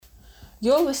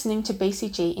You're listening to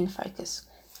BCG in Focus,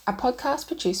 a podcast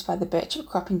produced by the Birchip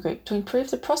Cropping Group to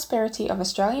improve the prosperity of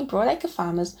Australian broadacre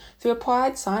farmers through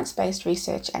applied science-based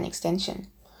research and extension.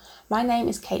 My name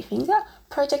is Kate Finger,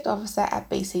 Project Officer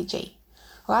at BCG.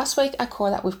 Last week I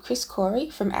caught up with Chris Corey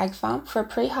from Agfarm for a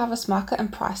pre-harvest market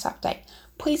and price update.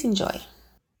 Please enjoy.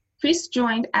 Chris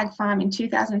joined Agfarm in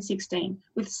 2016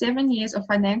 with 7 years of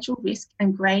financial risk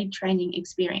and grade training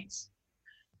experience.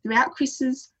 Throughout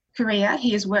Chris's career,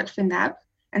 he has worked for NAB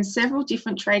and several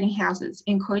different trading houses,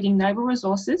 including Noble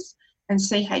Resources and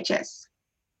CHS.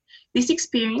 This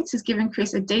experience has given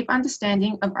Chris a deep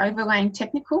understanding of overlaying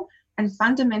technical and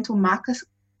fundamental market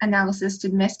analysis to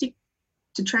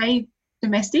trade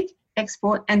domestic,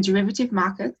 export and derivative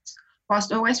markets,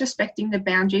 whilst always respecting the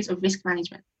boundaries of risk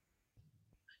management.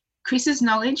 Chris's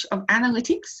knowledge of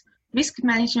analytics, risk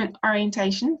management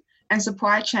orientation and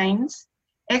supply chains,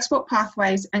 export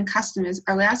pathways and customers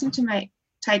allows him to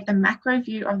take a macro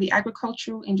view of the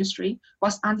agricultural industry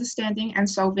whilst understanding and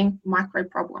solving micro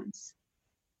problems.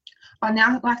 I'd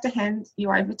now like to hand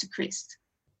you over to Chris.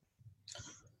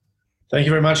 Thank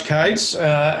you very much, Kate,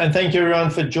 and thank you everyone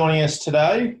for joining us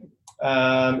today.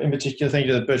 In particular, thank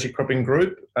you to the Birchip Cropping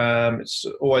Group. It's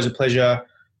always a pleasure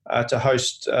to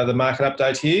host the market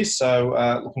update here,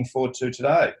 so looking forward to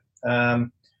today.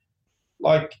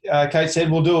 Like Kate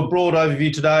said, we'll do a broad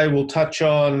overview today. We'll touch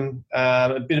on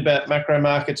a bit about macro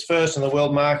markets first and the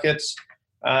world markets,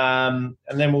 and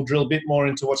then we'll drill a bit more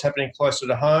into what's happening closer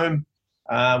to home,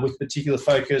 with particular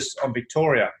focus on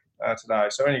Victoria today.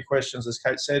 So any questions, as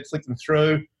Kate said, flick them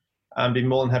through. I'd be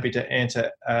more than happy to answer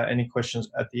any questions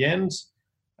at the end.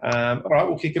 All right,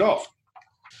 we'll kick it off.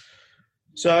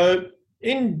 So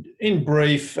in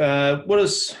brief, what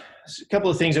is a couple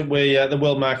of things that the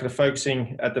world market are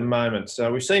focusing at the moment.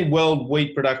 So we've seen world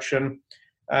wheat production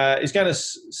is going to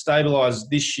stabilise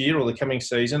this year or the coming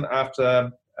season after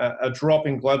a drop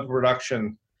in global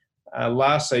production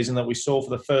last season that we saw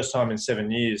for the first time in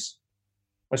 7 years.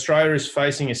 Australia is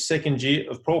facing a second year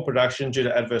of poor production due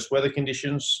to adverse weather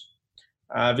conditions.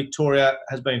 Victoria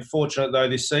has been fortunate though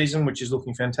this season, which is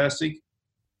looking fantastic.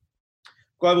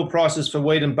 Global prices for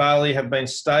wheat and barley have been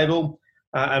stable,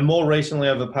 and more recently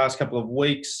over the past couple of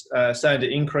weeks, starting to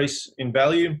increase in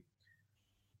value.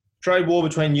 Trade war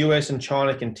between US and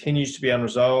China continues to be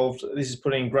unresolved. This is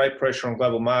putting great pressure on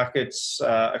global markets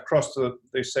across the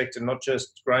sector, not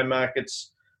just grain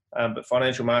markets, but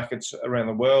financial markets around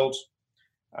the world.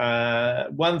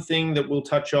 One thing that we'll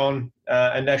touch on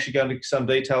and actually go into some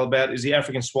detail about is the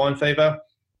African swine fever.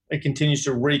 It continues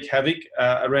to wreak havoc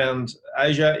around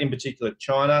Asia, in particular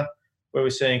China, where we're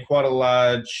seeing quite a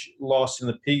large loss in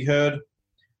the pig herd.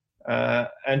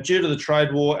 And due to the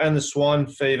trade war and the swine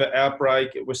fever outbreak,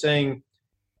 we're seeing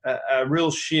a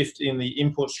real shift in the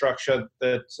import structure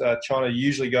that China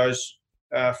usually goes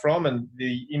from and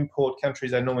the import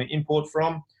countries they normally import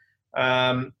from.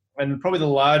 And probably the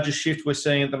largest shift we're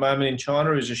seeing at the moment in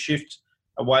China is a shift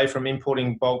away from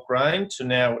importing bulk grain to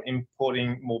now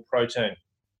importing more protein.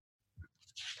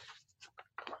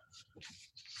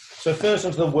 So first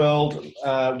onto the world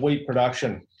wheat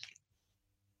production.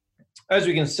 As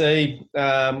we can see,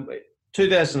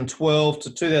 2012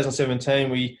 to 2017,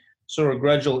 we saw a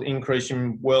gradual increase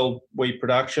in world wheat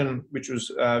production, which was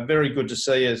very good to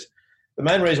see. As the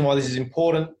main reason why this is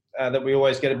important, that we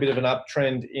always get a bit of an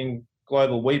uptrend in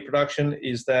global wheat production,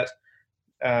 is that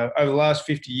over the last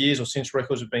 50 years or since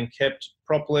records have been kept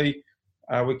properly,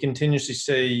 we continuously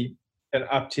see an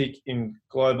uptick in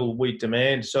global wheat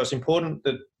demand. So it's important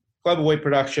that global wheat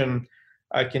production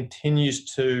continues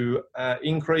to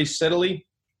increase steadily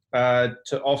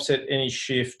to offset any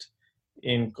shift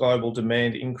in global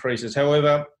demand increases.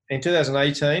 However, in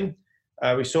 2018,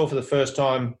 we saw for the first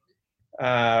time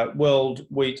world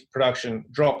wheat production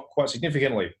drop quite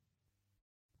significantly.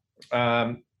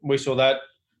 We saw that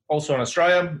also in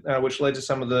Australia, which led to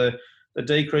some of the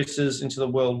decreases into the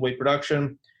world wheat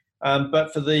production.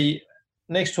 But for the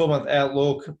next 12-month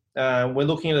outlook, we're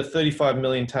looking at a 35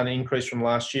 million tonne increase from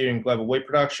last year in global wheat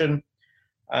production,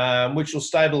 which will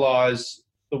stabilise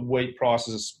the wheat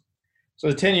prices. So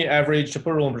the 10-year average, to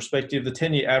put it all in perspective, the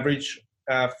 10-year average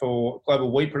for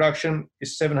global wheat production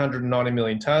is 790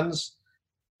 million tonnes.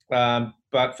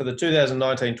 But for the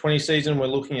 2019-20 season, we're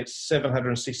looking at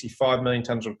 765 million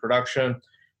tonnes of production.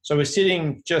 So we're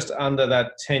sitting just under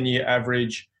that 10-year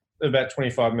average of about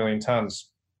 25 million tonnes.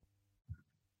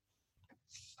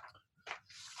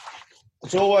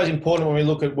 It's always important when we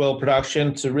look at world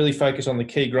production to really focus on the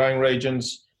key growing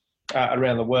regions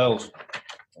around the world.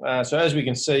 So as we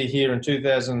can see here in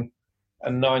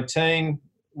 2019,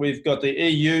 we've got the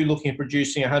EU looking at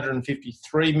producing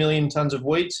 153 million tonnes of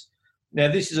wheat, Now,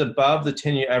 this is above the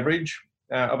 10-year average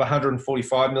of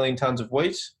 145 million tonnes of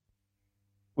wheat.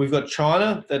 We've got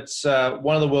China, that's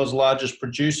one of the world's largest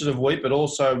producers of wheat, but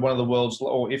also one of the world's,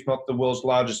 or if not the world's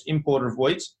largest importer of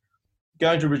wheat,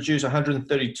 going to produce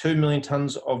 132 million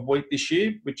tonnes of wheat this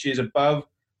year, which is above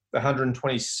the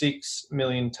 126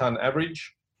 million tonne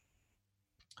average.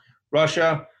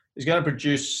 Russia is going to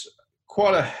produce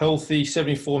quite a healthy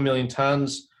 74 million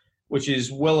tonnes, which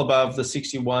is well above the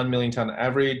 61 million tonne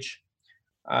average.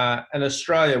 And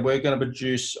Australia, we're going to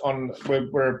produce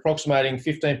we're approximating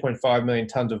 15.5 million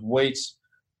tonnes of wheat,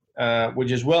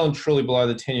 which is well and truly below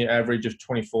the 10-year average of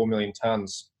 24 million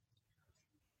tonnes.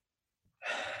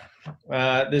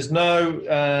 There's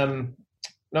no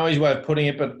easy way of putting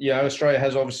it, but Australia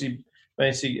has obviously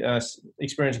been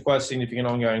experiencing quite significant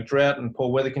ongoing drought and poor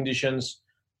weather conditions,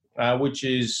 which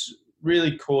is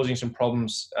really causing some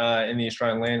problems in the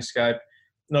Australian landscape,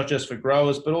 not just for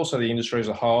growers, but also the industry as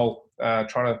a whole,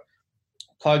 trying to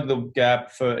plug the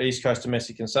gap for East Coast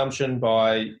domestic consumption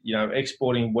by,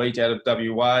 exporting wheat out of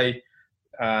WA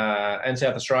and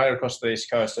South Australia across the East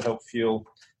Coast to help fill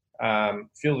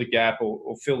the gap for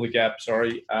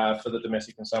the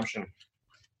domestic consumption.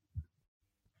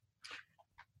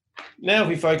 Now, if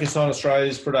we focus on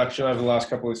Australia's production over the last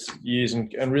couple of years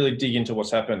and really dig into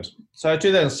what's happened. So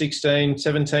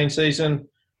 2016-17 season,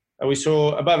 we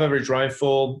saw above average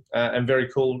rainfall and very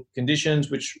cool conditions,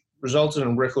 which resulted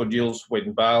in record yields for wheat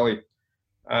and barley.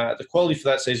 The quality for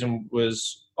that season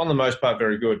was, on the most part,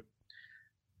 very good.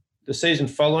 The season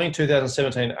following,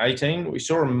 2017-18, we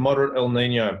saw a moderate El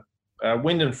Nino.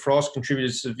 Wind and frost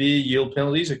contributed to severe yield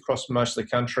penalties across most of the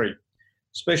country,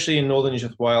 especially in northern New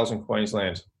South Wales and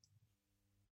Queensland.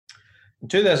 In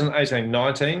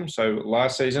 2018-19, so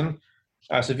last season,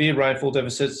 severe rainfall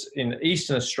deficits in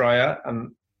eastern Australia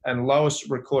and lowest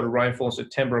recorded rainfall in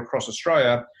September across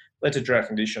Australia led to drought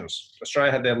conditions.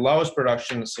 Australia had their lowest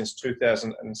production since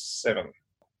 2007.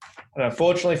 And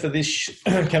unfortunately for this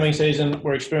coming season,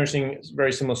 we're experiencing a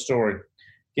very similar story.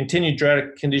 Continued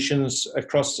drought conditions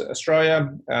across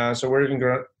Australia, so we're even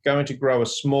going to grow a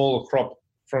smaller crop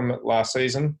from last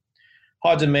season.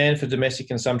 High demand for domestic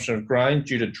consumption of grain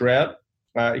due to drought,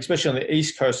 especially on the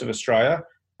east coast of Australia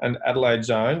and Adelaide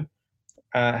zone,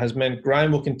 has meant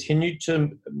grain will continue to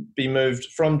be moved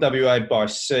from WA by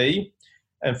sea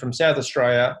and from South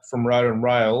Australia from road and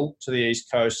rail to the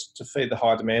east coast to feed the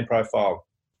high demand profile.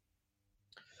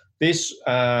 This,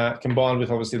 combined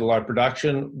with obviously the low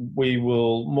production, we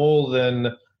will more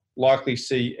than likely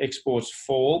see exports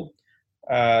fall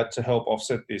to help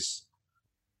offset this.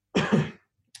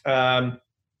 One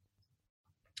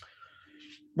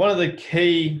of the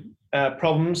key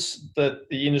problems that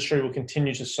the industry will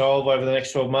continue to solve over the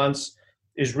next 12 months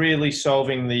is really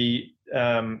solving the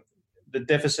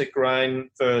deficit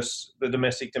grain versus the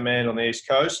domestic demand on the East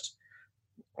Coast.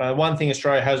 One thing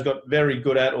Australia has got very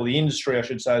good at, or the industry, I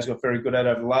should say, has got very good at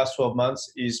over the last 12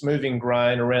 months is moving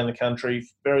grain around the country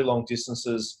very long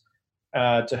distances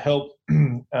to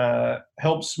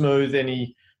help smooth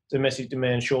any domestic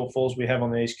demand shortfalls we have on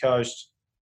the East Coast.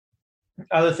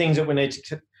 Other things that we need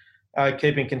to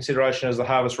keep in consideration as the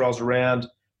harvest rolls around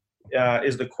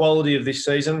is the quality of this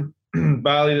season.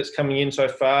 Barley that's coming in so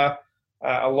far,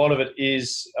 a lot of it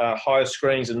is higher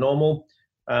screenings than normal.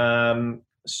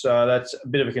 So that's a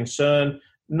bit of a concern.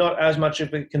 Not as much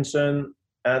of a concern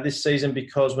this season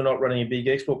because we're not running a big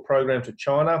export program to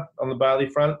China on the barley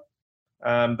front.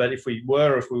 But if we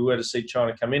were to see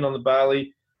China come in on the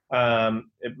barley,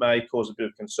 it may cause a bit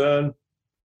of concern.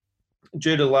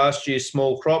 Due to last year's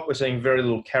small crop, we're seeing very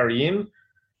little carry in,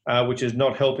 which is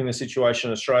not helping the situation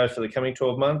in Australia for the coming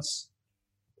 12 months.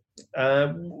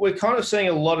 We're kind of seeing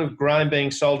a lot of grain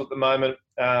being sold at the moment,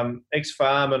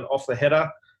 ex-farm and off the header.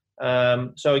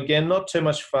 So again, not too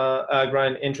much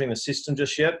grain entering the system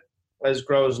just yet, as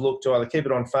growers look to either keep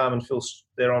it on farm and fill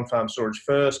their on-farm storage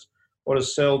first, or to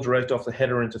sell direct off the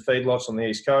header into feedlots on the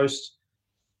East Coast.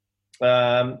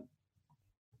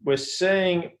 We're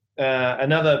seeing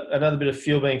another bit of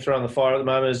fuel being thrown on the fire at the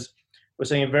moment is we're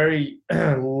seeing a very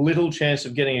little chance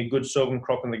of getting a good sorghum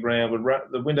crop in the ground.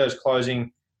 The window's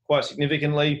closing quite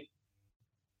significantly.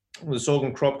 The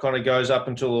sorghum crop kind of goes up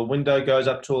until the window goes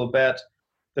up till about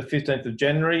the 15th of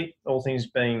January, all things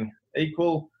being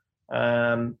equal.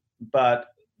 But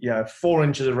 4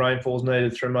 inches of rainfall is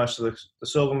needed through most of the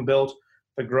sorghum belt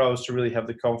for growers to really have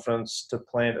the confidence to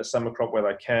plant a summer crop where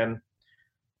they can.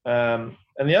 And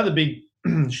the other big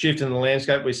shift in the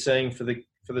landscape we're seeing for the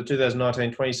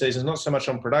 2019-20 season is not so much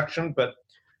on production, but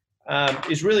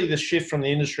is really the shift from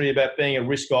the industry about being a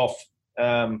risk off.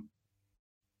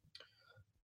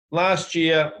 Last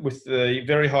year, with the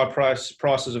very high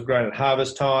prices of grain at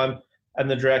harvest time, and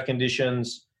the drought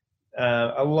conditions,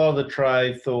 a lot of the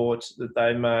trade thought that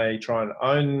they may try and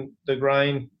own the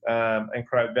grain and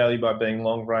create value by being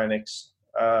long grain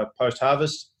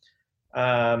post-harvest.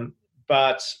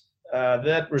 But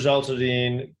that resulted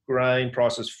in grain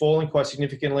prices falling quite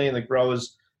significantly and the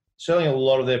growers selling a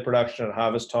lot of their production at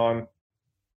harvest time.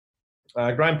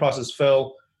 Grain prices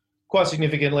fell quite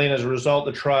significantly, and as a result,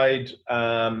 the trade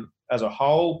as a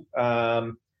whole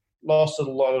lost a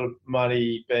lot of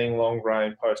money being long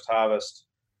grain post-harvest.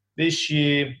 This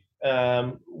year,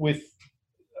 with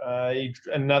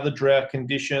another drought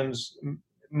conditions,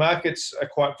 markets are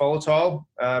quite volatile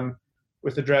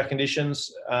with the drought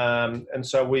conditions, and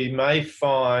so we may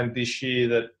find this year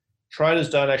that traders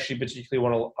don't actually particularly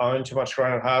want to own too much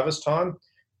grain at harvest time.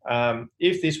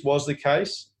 If this was the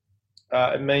case,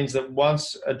 it means that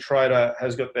once a trader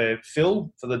has got their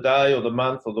fill for the day or the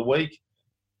month or the week,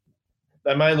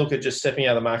 they may look at just stepping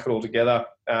out of the market altogether.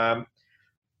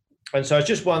 And so it's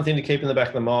just one thing to keep in the back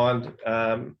of the mind,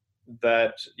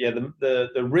 that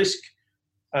the risk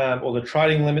or the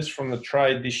trading limits from the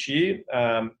trade this year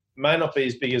may not be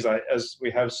as big as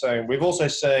we have seen. We've also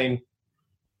seen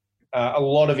a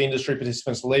lot of industry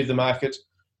participants leave the market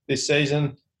this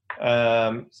season.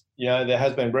 There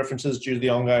has been references due to the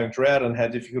ongoing drought and how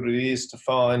difficult it is to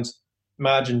find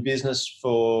margin business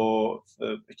for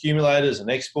the accumulators and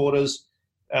exporters.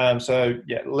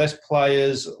 Less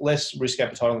players, less risk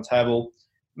appetite on the table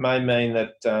may mean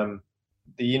that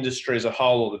the industry as a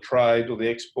whole, or the trade or the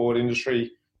export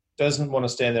industry, doesn't want to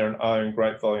stand there and own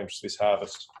great volumes this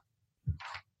harvest.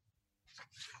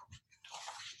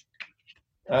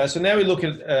 So now we look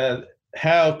at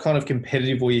how kind of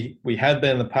competitive we have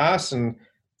been in the past and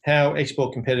how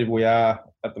export competitive we are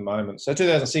at the moment. So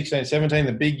 2016-17,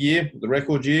 the big year, the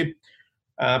record year,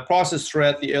 prices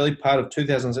throughout the early part of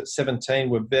 2017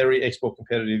 were very export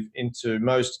competitive into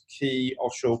most key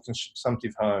offshore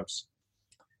consumptive homes.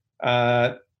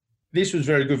 This was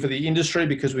very good for the industry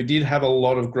because we did have a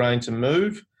lot of grain to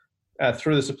move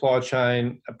through the supply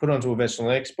chain, put onto a vessel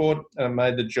and export, and it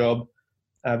made the job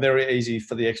very easy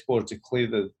for the exporter to clear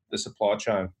the supply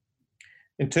chain.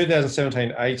 In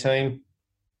 2017-18,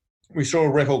 we saw a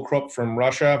record crop from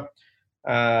Russia,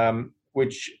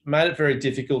 which made it very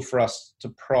difficult for us to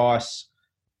price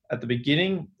at the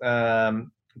beginning.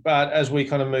 But as we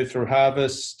kind of moved through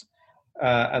harvest,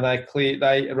 and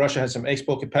Russia had some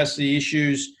export capacity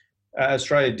issues,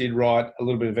 Australia did write a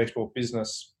little bit of export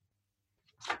business.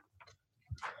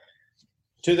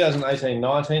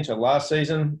 2018-19, so last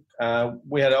season,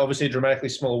 we had obviously a dramatically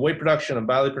smaller wheat production and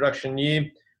barley production year,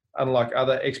 unlike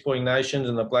other exporting nations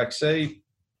in the Black Sea.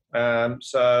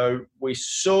 So we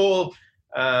saw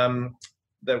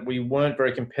that we weren't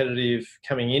very competitive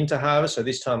coming into harvest. So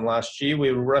this time last year,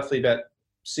 we were roughly about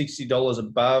 $60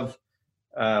 above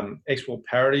export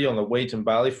parity on the wheat and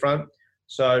barley front.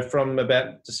 So from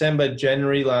about December,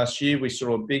 January last year, we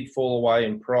saw a big fall away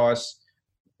in price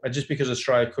just because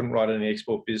Australia couldn't write any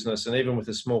export business. And even with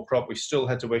a small crop, we still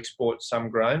had to export some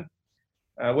grain.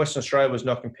 Western Australia was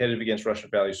not competitive against Russian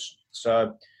values.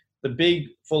 So the big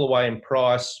fall away in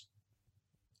price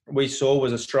we saw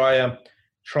was Australia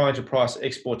trying to price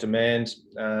export demand.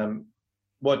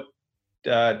 What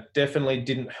definitely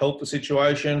didn't help the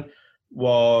situation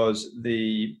was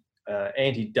the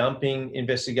anti-dumping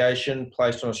investigation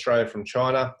placed on Australia from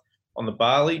China on the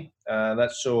barley.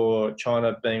 That saw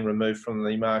China being removed from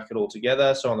the market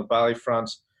altogether. So on the barley front,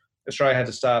 Australia had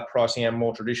to start pricing out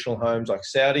more traditional homes like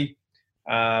Saudi,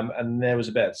 and there was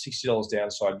about $60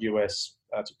 downside US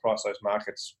to price those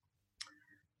markets.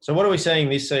 So what are we seeing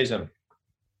this season?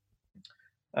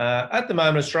 At the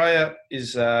moment, Australia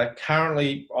is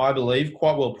currently, I believe,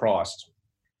 quite well priced.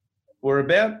 We're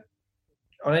about,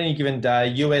 on any given day,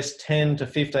 US $10 to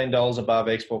 $15 above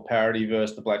export parity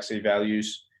versus the Black Sea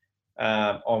values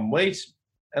on wheat.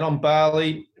 And on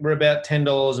barley, we're about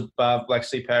 $10 above Black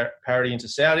Sea parity into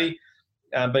Saudi.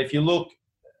 But if you look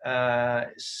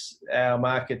our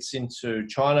markets into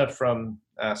China from,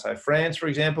 say, France, for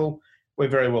example, we're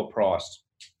very well priced.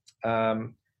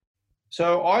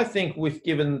 So I think with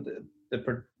given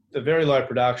the very low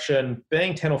production,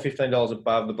 being $10 or $15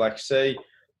 above the Black Sea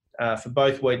for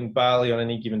both wheat and barley on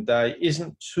any given day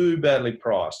isn't too badly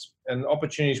priced, and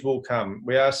opportunities will come.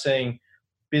 We are seeing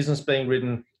business being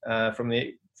ridden from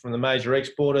the major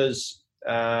exporters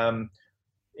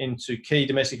into key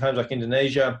domestic homes like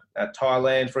Indonesia,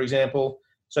 Thailand, for example.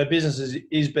 So business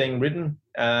is being ridden.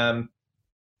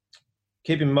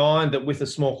 Keep in mind that with a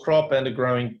small crop and a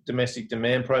growing domestic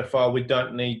demand profile, we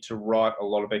don't need to write a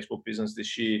lot of export business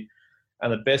this year.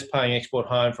 And the best paying export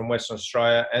home from Western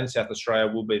Australia and South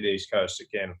Australia will be the East Coast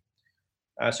again.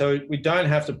 So we don't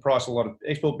have to price a lot of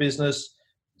export business.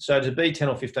 So to be 10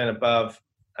 or 15 above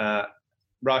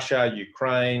Russia,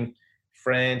 Ukraine,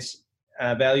 France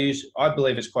values, I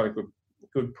believe it's quite a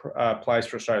good place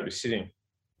for Australia to be sitting.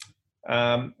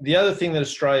 The other thing that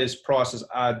Australia's prices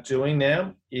are doing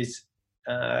now is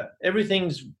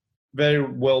everything's very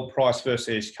well priced versus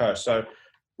the East Coast. So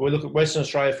we look at Western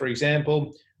Australia, for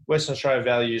example. Western Australia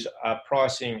values are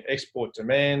pricing export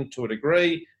demand to a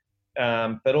degree,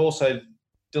 but also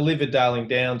delivered Darling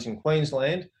Downs in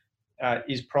Queensland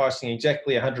is pricing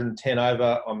exactly 110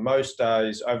 over on most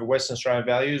days, over Western Australian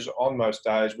values on most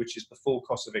days, which is the full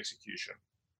cost of execution.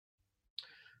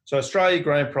 So Australia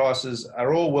grain prices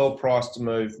are all well priced to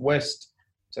move west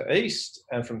to east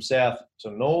and from south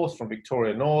to north, from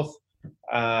Victoria north,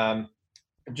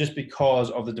 just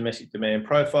because of the domestic demand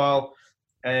profile.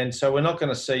 And so we're not going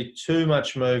to see too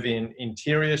much move in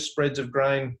interior spreads of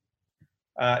grain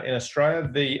in Australia.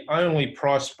 The only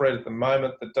price spread at the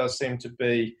moment that does seem to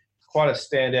be quite a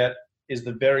standout is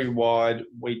the very wide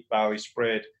wheat barley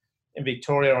spread. In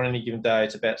Victoria on any given day,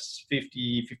 it's about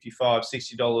 $50, $55,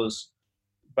 $60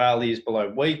 barley is below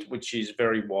wheat, which is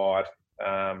very wide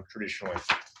traditionally.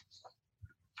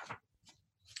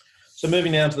 So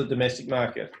moving now to the domestic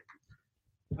market.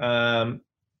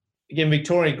 Again,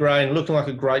 Victorian grain looking like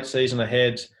a great season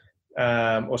ahead,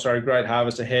 great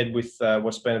harvest ahead with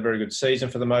what's been a very good season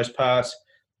for the most part.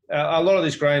 A lot of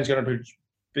this grain is going to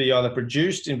be either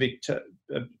produced in a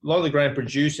lot of the grain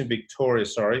produced in Victoria,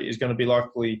 is going to be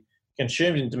likely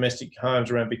consumed in domestic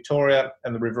homes around Victoria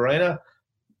and the Riverina.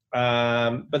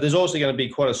 But there's also going to be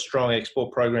quite a strong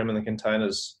export program in the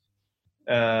containers.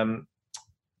 We're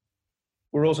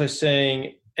also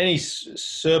seeing any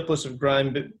surplus of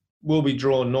grain will be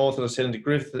drawn north, as I said, into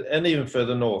Griffith and even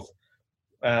further north.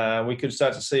 We could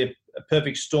start to see a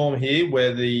perfect storm here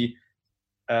where the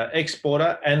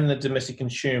exporter and the domestic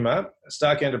consumer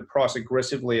start going to price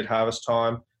aggressively at harvest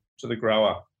time to the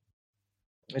grower.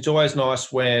 It's always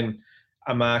nice when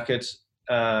a market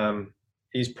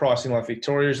is pricing like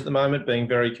Victoria's at the moment, being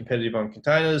very competitive on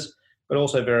containers, but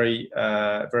also very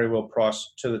well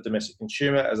priced to the domestic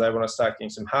consumer as they want to start getting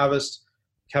some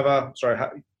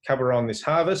cover on this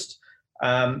harvest.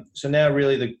 So now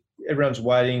really everyone's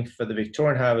waiting for the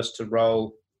Victorian harvest to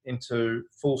roll into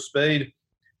full speed.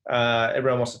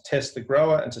 Everyone wants to test the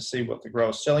grower and to see what the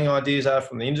grower's selling ideas are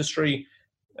from the industry.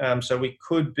 So we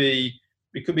could be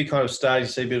kind of starting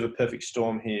to see a bit of a perfect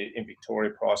storm here in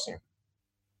Victoria pricing.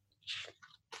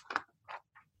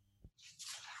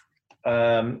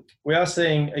 We are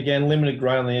seeing, again, limited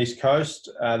grain on the East Coast.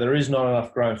 There is not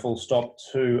enough grain full stop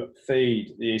to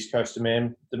feed the East Coast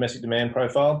domestic demand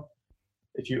profile.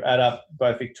 If you add up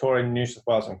both Victoria, New South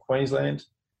Wales and Queensland,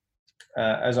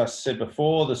 as I said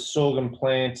before, the sorghum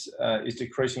plant is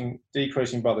decreasing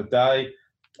by the day.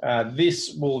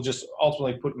 This will just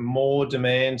ultimately put more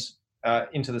demand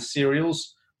into the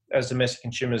cereals as domestic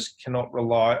consumers cannot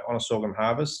rely on a sorghum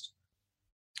harvest.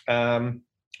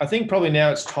 I think probably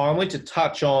now it's timely to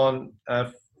touch on,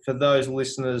 for those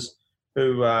listeners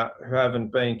who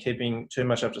haven't been keeping too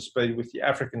much up to speed with the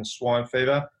African swine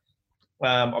fever.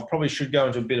 I probably should go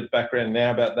into a bit of background now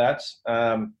about that.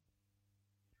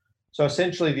 So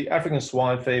essentially, the African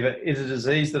swine fever is a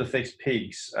disease that affects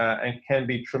pigs and can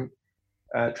be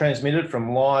transmitted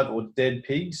from live or dead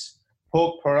pigs,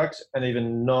 pork products, and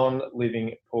even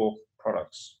non-living pork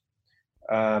products.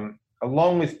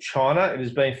 Along with China, it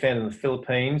has been found in the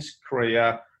Philippines,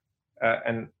 Korea,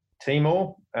 and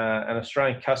Timor, and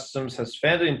Australian Customs has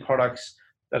found it in products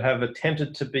that have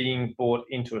attempted to be brought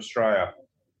into Australia.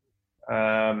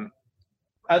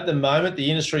 At the moment, the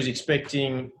industry is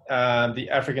expecting the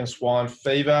African swine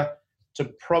fever to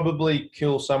probably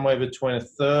kill somewhere between a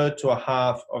third to a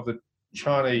half of the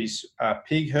Chinese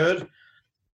pig herd.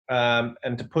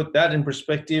 And to put that in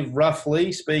perspective,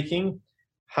 roughly speaking,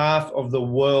 half of the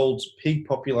world's pig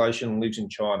population lives in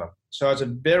China. So it's a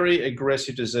very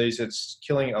aggressive disease that's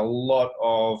killing a lot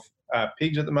of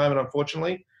pigs at the moment,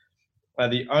 unfortunately.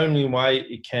 The only way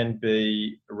it can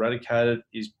be eradicated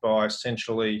is by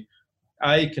essentially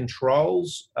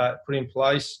controls put in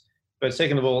place, but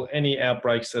second of all, any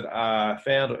outbreaks that are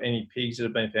found or any pigs that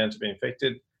have been found to be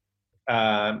infected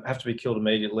have to be killed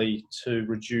immediately to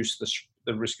reduce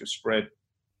the risk of spread.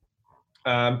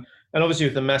 And obviously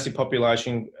with the massive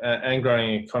population and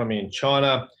growing economy in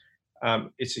China,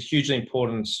 it's a hugely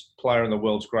important player in the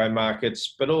world's grain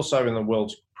markets, but also in the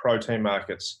world's protein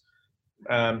markets.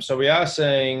 So we are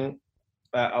seeing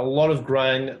a lot of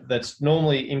grain that's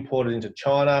normally imported into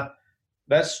China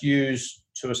that's used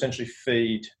to essentially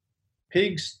feed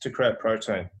pigs to create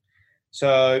protein.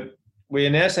 So we are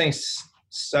now seeing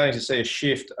starting to see a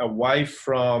shift away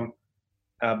from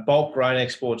bulk grain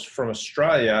exports from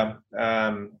Australia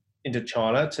into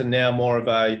China to now more of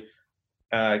a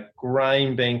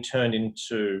grain being turned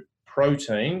into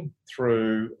protein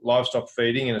through livestock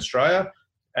feeding in Australia,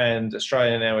 and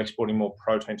Australia now exporting more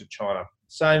protein to China.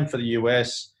 Same for the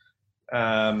US.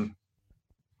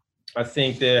 I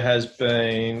think there has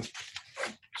been,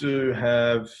 do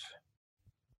have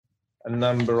a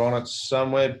number on it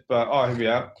somewhere, but here we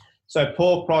are. So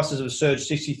pork prices have surged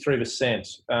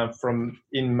 63%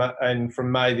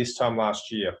 from May this time last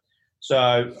year.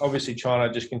 So obviously China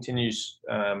just continues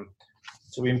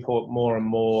to import more and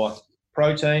more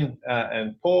protein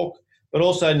and pork, but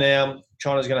also now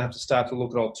China's going to have to start to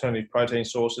look at alternative protein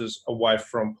sources away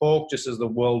from pork, just as the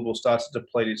world will start to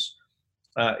deplete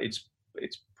its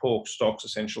pork stocks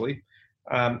essentially.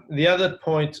 The other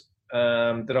point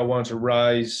that I want to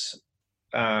raise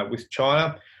with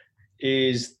China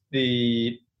is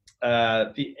the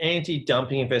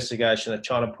anti-dumping investigation that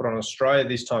China put on Australia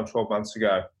this time 12 months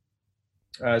ago.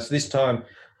 So this time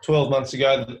 12 months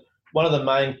ago, one of the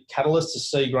main catalysts to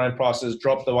see grain prices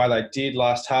drop the way they did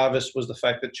last harvest was the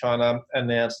fact that China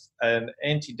announced an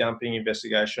anti-dumping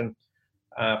investigation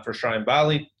for Australian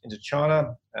barley into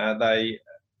China. They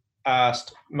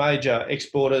asked major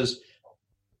exporters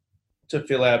to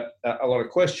fill out a lot of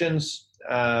questions,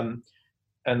 and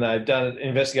they've done an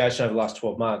investigation over the last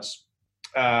 12 months.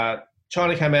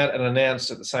 China came out and announced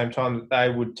at the same time that they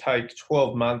would take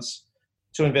 12 months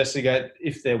to investigate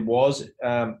if there was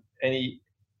any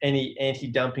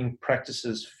anti-dumping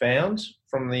practices found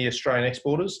from the Australian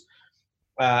exporters.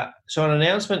 So an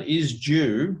announcement is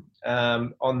due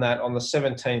on the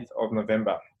 17th of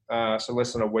November, so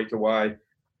less than a week away.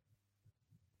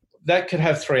 That could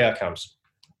have three outcomes.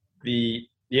 The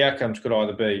outcomes could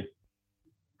either be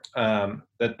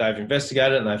that they've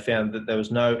investigated and they found that there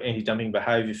was no anti-dumping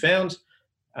behaviour found,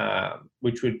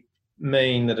 which would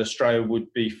mean that Australia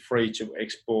would be free to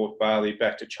export barley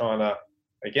back to China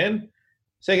again.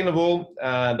 Second of all,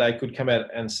 they could come out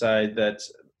and say that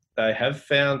they have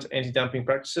found anti-dumping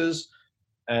practices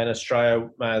and Australia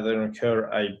may either incur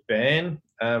a ban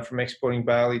from exporting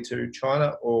barley to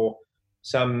China or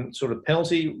some sort of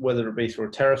penalty, whether it be through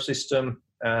a tariff system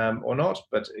or not,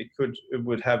 but it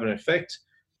would have an effect.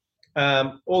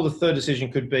 Or the third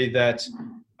decision could be that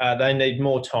they need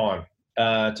more time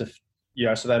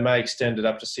so they may extend it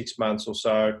up to 6 months or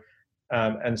so,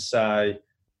 and say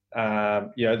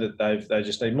that they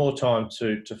just need more time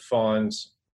to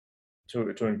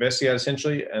investigate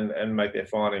essentially and make their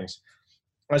findings.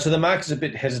 So the market's a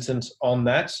bit hesitant on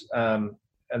that,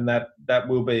 and that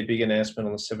will be a big announcement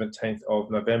on the 17th of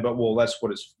November. Well, that's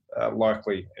what it's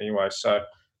likely anyway. So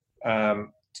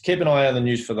to keep an eye on the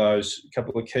news for those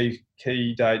couple of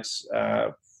key dates.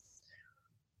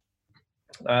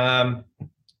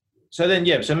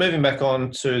 So moving back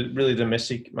on to really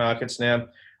domestic markets now.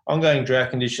 Ongoing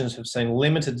drought conditions have seen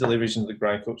limited deliveries into the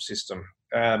GrainCorp system.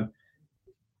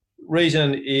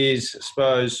 Reason is, I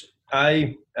suppose,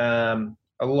 a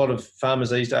lot of farmers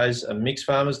these days are mixed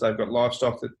farmers. They've got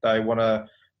livestock that they want to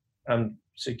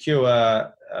secure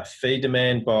a feed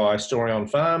demand by storing on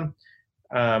farm.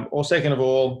 Or second of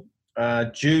all,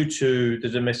 due to the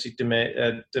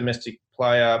domestic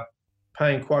player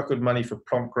paying quite good money for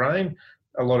prompt grain,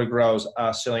 a lot of growers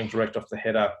are selling direct off the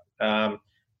header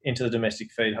into the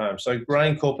domestic feed home. So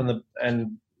GrainCorp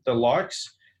and the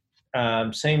likes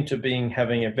seem to be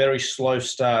having a very slow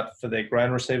start for their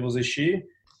grain receivables this year.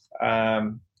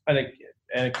 And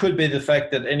it could be the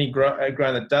fact that any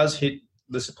grain that does hit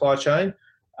the supply chain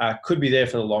could be there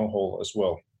for the long haul as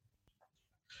well.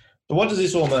 So what does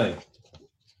this all mean?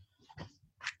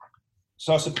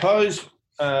 So I suppose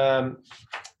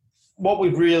what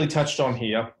we've really touched on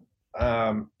here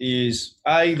is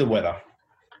the weather.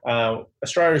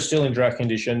 Australia is still in drought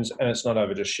conditions and it's not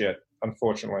over just yet,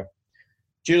 unfortunately.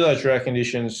 Due to those drought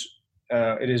conditions,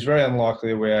 it is very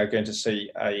unlikely we are going to see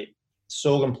a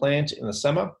sorghum plant in the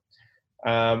summer,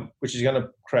 which is going to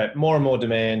create more and more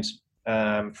demand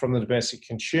from the domestic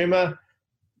consumer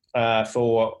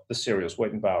for the cereals,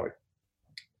 wheat and barley.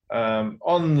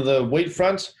 On the wheat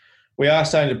front, we are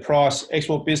starting to price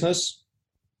export business.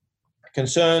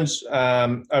 Concerns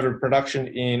over production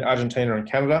in Argentina and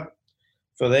Canada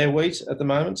for their wheat at the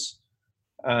moment.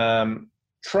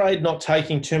 Trade not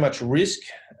taking too much risk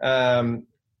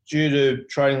due to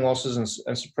trading losses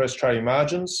and suppressed trading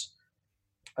margins.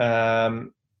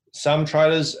 Some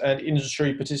traders and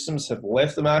industry participants have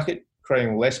left the market,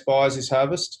 creating less buyers this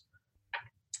harvest.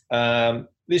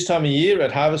 This time of year,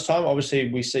 at harvest time, obviously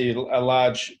we see a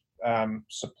large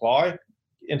supply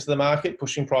into the market,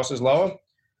 pushing prices lower.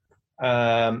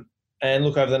 And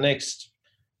look, over the next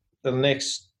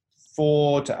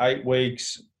 4 to 8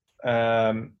 weeks,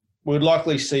 we'd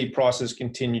likely see prices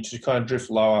continue to kind of drift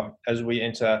lower as we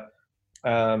enter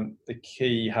the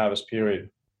key harvest period.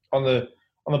 On the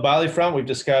barley front, we've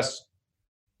discussed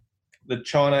the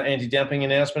China anti-dumping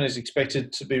announcement is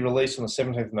expected to be released on the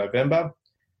 17th of November.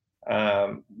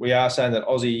 We are saying that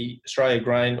Australia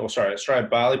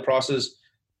barley prices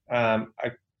are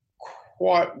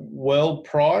quite well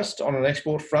priced on an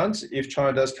export front. If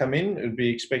China does come in, it would be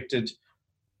expected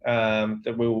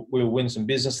that we'll win some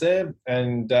business there.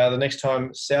 And the next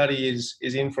time Saudi is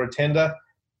in for a tender,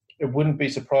 it wouldn't be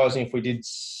surprising if we did.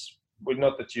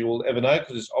 Not that you will ever know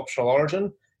because it's optional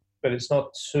origin, but it's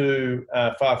not too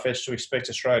far-fetched to expect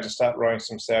Australia to start running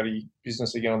some Saudi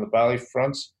business again on the barley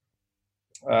front.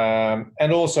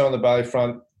 And also on the barley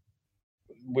front,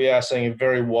 we are seeing a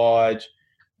very wide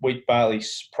wheat-barley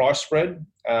price spread,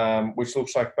 which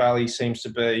looks like barley seems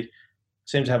to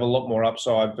have a lot more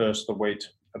upside versus the wheat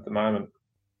at the moment.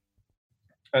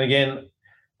 And again,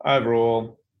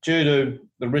 overall, due to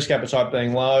the risk appetite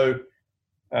being low,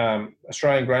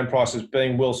 Australian grain prices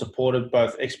being well supported,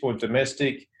 both export and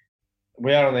domestic,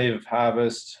 we are on the eve of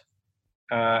harvest.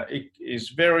 It is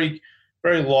very,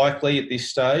 very likely at this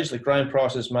stage that grain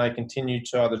prices may continue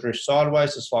to either drift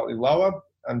sideways or slightly lower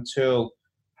until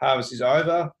harvest is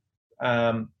over.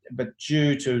 But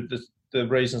due to the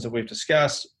reasons that we've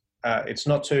discussed, it's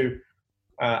not too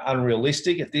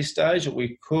unrealistic at this stage that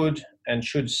we could and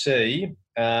should see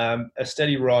a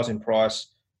steady rise in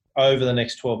price over the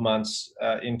next 12 months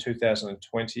in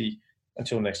 2020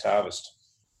 until next harvest.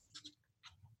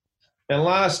 Now,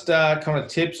 last kind of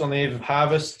tips on the eve of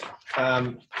harvest.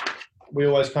 We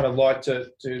always kind of like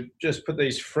to just put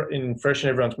these fresh in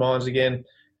everyone's minds again,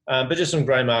 but just some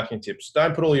grain marketing tips.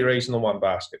 Don't put all your eggs in the one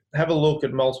basket. Have a look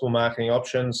at multiple marketing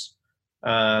options.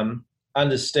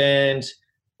 Understand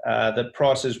that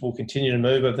prices will continue to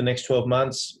move over the next 12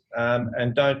 months,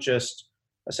 and don't just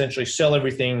essentially sell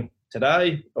everything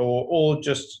today or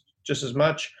just as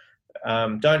much.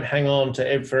 Don't hang on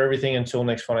for everything until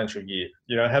next financial year.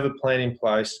 Have a plan in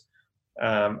place.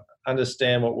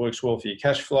 Understand what works well for your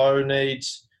cash flow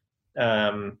needs.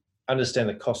 Understand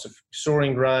the cost of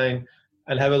storing grain,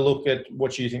 and have a look at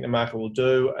what you think the market will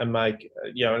do, and make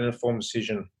an informed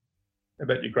decision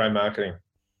about your grain marketing.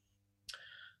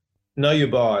 Know your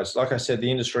buyers. Like I said,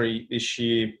 the industry this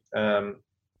year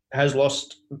has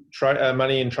lost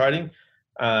money in trading.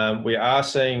 We are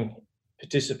seeing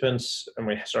participants,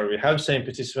 we have seen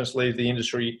participants leave the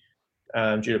industry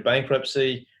due to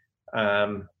bankruptcy.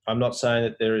 I'm not saying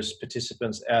that there is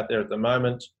participants out there at the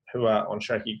moment who are on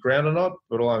shaky ground or not,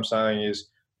 but all I'm saying is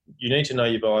you need to know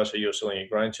your buyers who you're selling your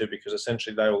grain to, because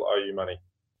essentially they will owe you money.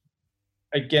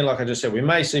 Again, like I just said, we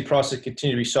may see prices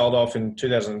continue to be sold off in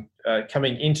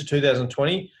coming into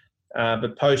 2020,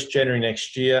 but post-January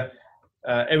next year,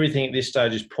 everything at this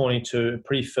stage is pointing to a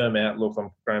pretty firm outlook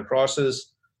on grain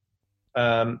prices.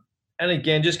 And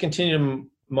again, just continue to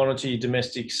monitor your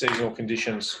domestic seasonal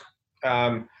conditions.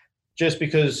 Just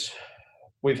because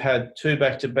we've had 2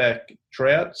 back-to-back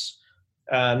droughts,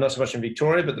 not so much in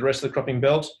Victoria, but the rest of the cropping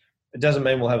belt, it doesn't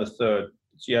mean we'll have a third.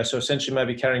 So essentially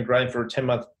maybe carrying grain for a 10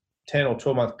 or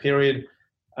 12-month period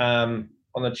on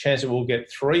the chance that we'll get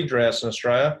 3 droughts in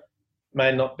Australia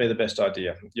may not be the best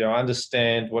idea. I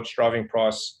understand what's driving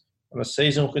price on the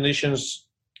seasonal conditions.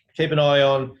 Keep an eye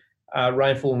on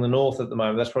rainfall in the north at the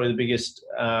moment. That's probably the biggest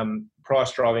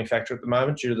price driving factor at the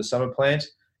moment due to the summer plant.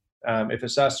 If it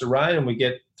starts to rain and we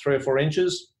get 3 or 4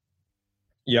 inches,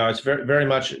 it's very, very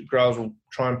much growers will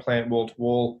try and plant wall to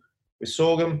wall with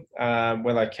sorghum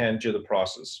where they can due to the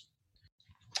prices.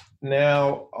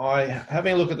 Now,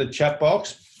 having a look at the chat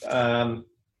box,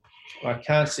 I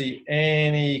can't see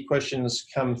any questions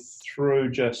come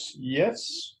through just yet,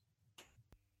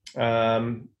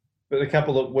 but a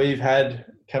couple that we've had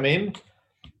come in.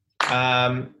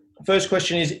 First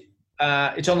question is,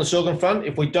 it's on the sorghum front.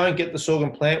 If we don't get the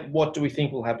sorghum plant, what do we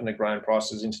think will happen to grain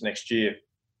prices into next year?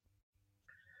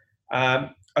 I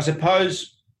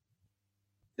suppose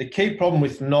the key problem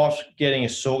with not getting a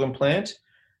sorghum plant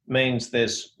means there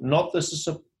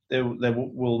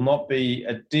will not be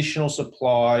additional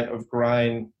supply of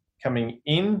grain coming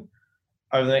in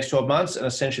over the next 12 months, and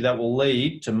essentially that will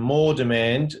lead to more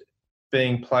demand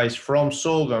being placed from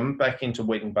sorghum back into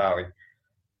wheat and barley.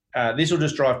 This will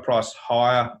just drive price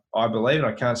higher, I believe, and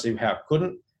I can't see how it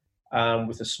couldn't.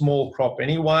 With a small crop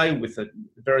anyway, with a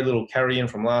very little carry-in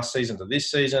from last season to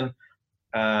this season,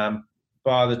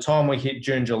 by the time we hit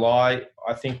June, July,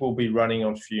 I think we'll be running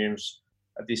on fumes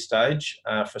at this stage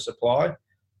for supply.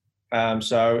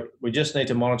 So we just need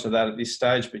to monitor that at this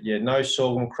stage. But yeah, no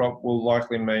sorghum crop will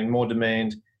likely mean more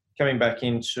demand coming back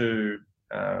into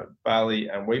barley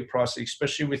and wheat prices,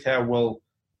 especially with how well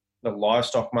the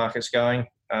livestock market's going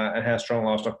and how strong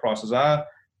livestock prices are.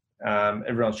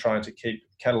 Everyone's trying to keep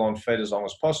cattle on feed as long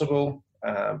as possible,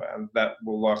 and that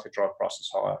will likely drive prices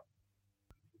higher.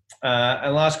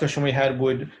 And last question we had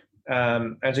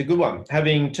and it's a good one.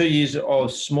 Having 2 years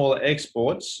of smaller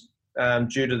exports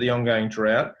due to the ongoing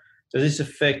drought, does this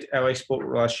affect our export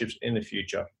relationships in the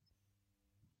future?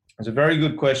 It's a very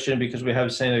good question because we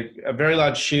have seen a very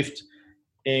large shift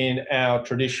in our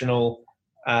traditional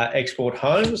export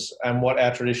homes and what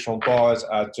our traditional buyers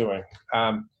are doing.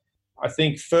 I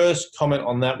think first comment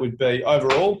on that would be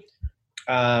overall,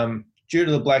 due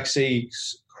to the Black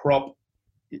Sea's crop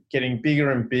getting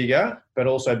bigger and bigger, but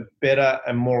also better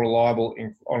and more reliable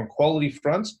on quality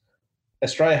fronts,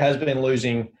 Australia has been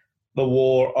losing the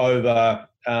war over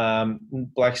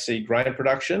Black Sea grain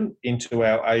production into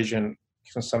our Asian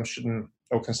consumption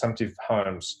or consumptive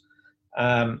homes.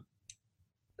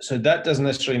 So that doesn't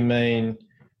necessarily mean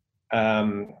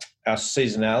our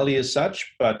seasonality as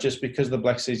such, but just because the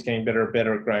Black Sea is getting better and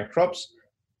better at growing crops,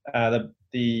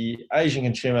 the Asian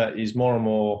consumer is more and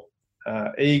more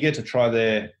eager to try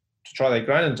their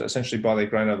grain and to essentially buy their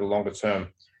grain over the longer term.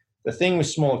 The thing with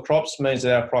smaller crops means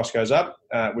that our price goes up,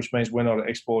 which means we're not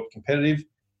export competitive.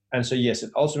 And so, yes,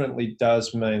 it ultimately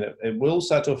does mean that it will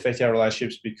start to affect our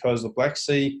relationships because the Black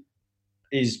Sea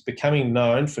is becoming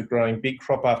known for growing big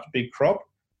crop after big crop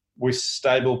with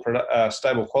stable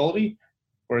quality,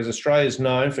 whereas Australia is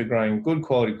known for growing good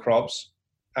quality crops,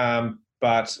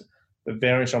 but the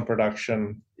variance on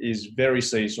production is very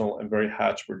seasonal and very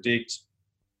hard to predict.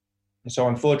 So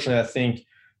unfortunately, I think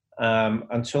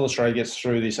until Australia gets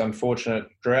through this unfortunate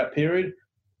drought period,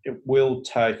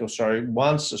 once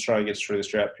Australia gets through this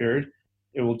drought period,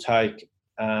 it will take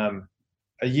a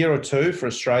year or two for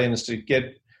Australians to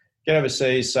get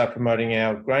overseas, start promoting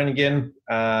our grain again,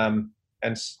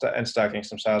 and start getting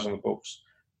some sales on the books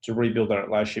to rebuild that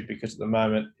relationship, because at the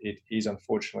moment it is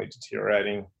unfortunately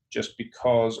deteriorating just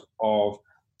because of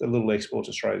the little exports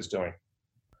Australia is doing.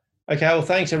 Okay, well,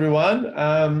 thanks everyone.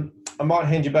 I might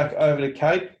hand you back over to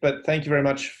Kate, but thank you very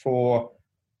much for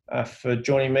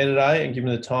joining me today and giving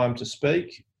me the time to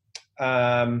speak.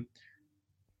 Thanks,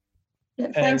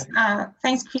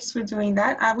 Chris, for doing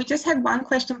that. We just had one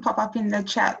question pop up in the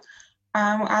chat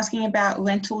asking about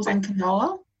lentils and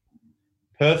canola.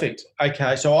 Perfect.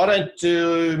 Okay, so I don't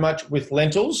do much with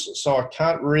lentils, so I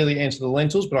can't really answer the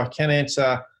lentils, but I can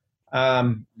answer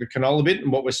the canola bit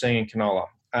and what we're seeing in canola.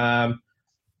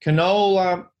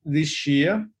 Canola this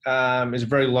year is a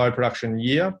very low production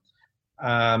year,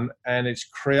 and it's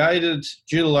created,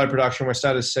 due to low production, we're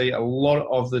starting to see a lot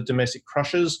of the domestic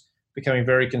crushers becoming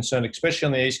very concerned, especially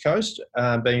on the East Coast,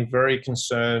 being very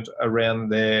concerned around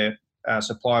their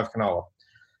supply of canola.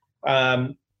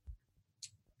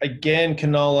 Again,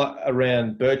 canola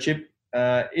around bird chip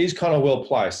is kind of well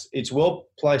placed. It's well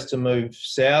placed to move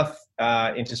south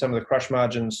into some of the crush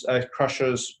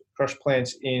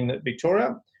plants in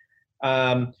Victoria,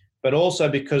 but also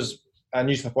because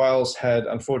New South Wales had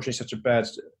unfortunately such a bad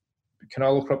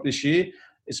canola crop this year,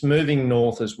 it's moving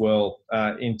north as well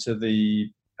into the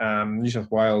New South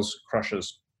Wales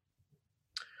crushers.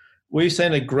 We've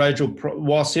seen a gradual,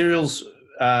 while cereals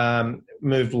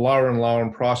moved lower and lower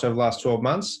in price over the last 12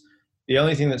 months, the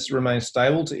only thing that's remained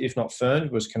stable, if not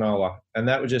firmed, was canola. And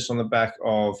that was just on the back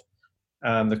of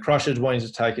the crushers wanting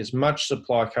to take as much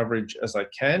supply coverage as they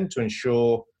can to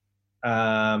ensure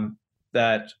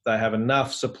that they have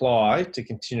enough supply to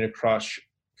continue to crush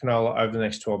canola over the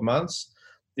next 12 months.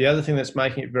 The other thing that's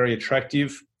making it very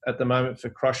attractive at the moment for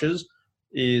crushers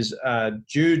is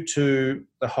due to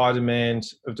the high demand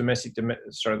of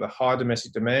the high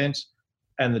domestic demand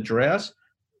and the drought,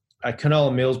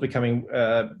 canola meal is becoming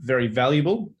very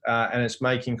valuable, and it's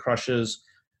making crush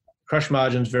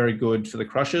margins very good for the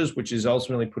crushers, which is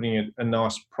ultimately putting a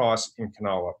nice price in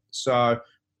canola. So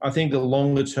I think the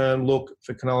longer term look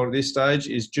for canola at this stage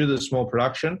is due to the small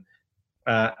production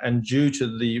and due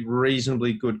to the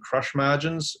reasonably good crush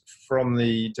margins from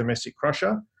the domestic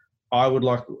crusher.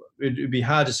 It'd be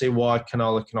hard to see why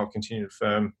canola cannot continue to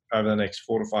firm over the next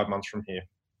 4 to 5 months from here.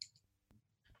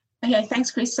 Okay, thanks,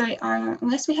 Chris. So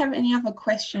unless we have any other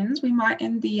questions, we might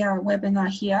end the webinar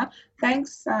here.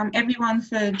 Thanks, everyone,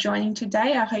 for joining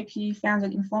today. I hope you found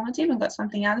it informative and got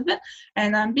something out of it.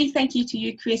 And big thank you to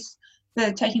you, Chris,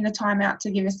 for taking the time out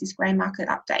to give us this grain market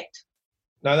update.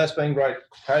 No, that's been great,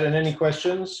 Kate. And any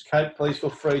questions, Kate, please feel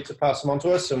free to pass them on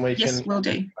to us, and we Yes, can will do.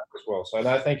 as well. So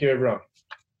no, thank you, everyone.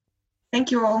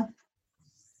 Thank you all.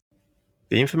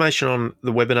 The information on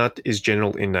the webinar is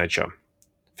general in nature.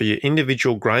 For your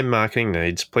individual grain marketing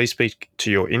needs, please speak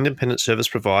to your independent service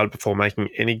provider before making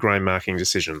any grain marketing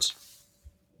decisions.